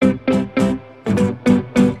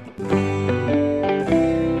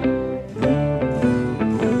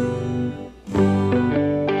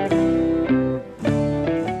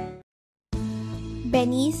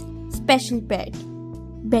special pet.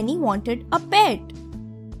 Benny wanted a pet.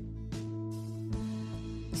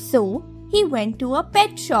 So, he went to a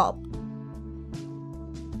pet shop.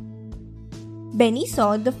 Benny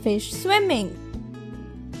saw the fish swimming.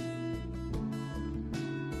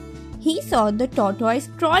 He saw the tortoise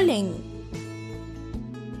crawling.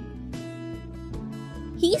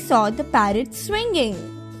 He saw the parrot swinging.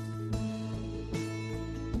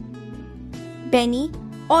 Benny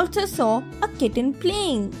also saw a kitten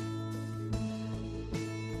playing.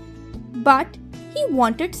 But he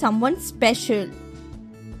wanted someone special.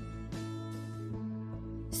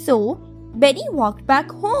 So, Benny walked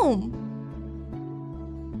back home.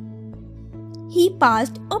 He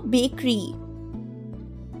passed a bakery.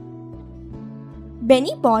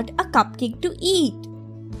 Benny bought a cupcake to eat.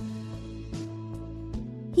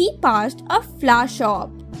 He passed a flower shop.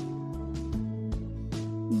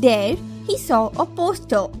 There he saw a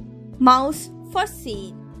poster, "Mouse for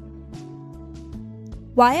sale."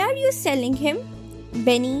 "Why are you selling him?"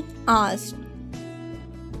 Benny asked.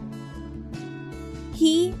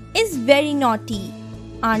 "He is very naughty,"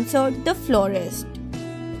 answered the florist.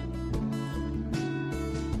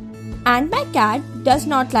 "And my cat does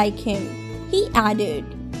not like him," he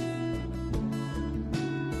added.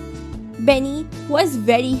 Benny was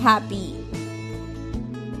very happy.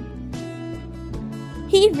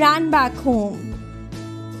 He ran back home.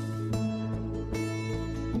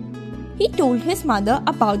 He told his mother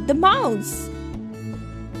about the mouse.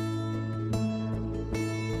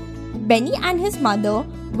 Benny and his mother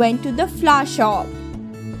went to the flower shop.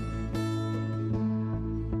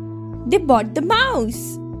 They bought the mouse.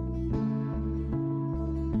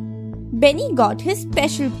 Benny got his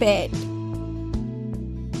special pet.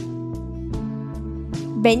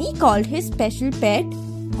 Benny called his special pet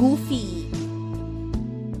Goofy.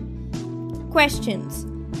 Questions.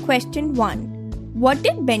 Question 1. What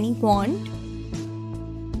did Benny want?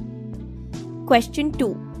 Question 2.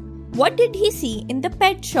 What did he see in the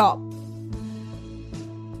pet shop?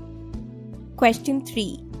 Question 3.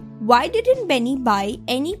 Why didn't Benny buy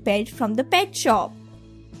any pet from the pet shop?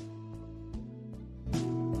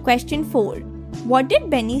 Question 4. What did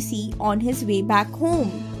Benny see on his way back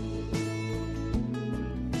home?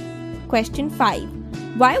 Question 5.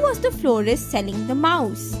 Why was the florist selling the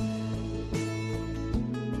mouse?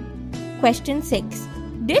 Question 6.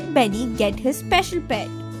 Did Benny get his special pet?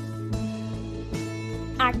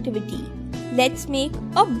 Activity. Let's make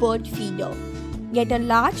a bird feeder. Get a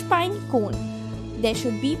large pine cone. There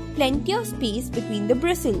should be plenty of space between the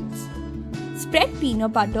bristles. Spread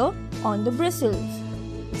peanut butter on the bristles.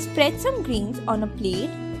 Spread some greens on a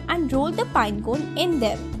plate and roll the pine cone in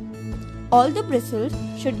them. All the bristles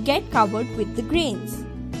should get covered with the grains.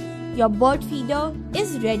 Your bird feeder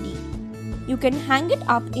is ready. You can hang it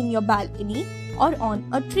up in your balcony or on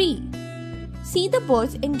a tree. See the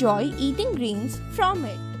birds enjoy eating grains from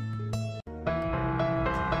it.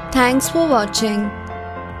 Thanks for watching.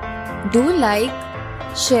 Do like,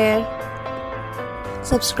 share,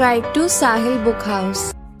 subscribe to Sahil Book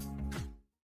House.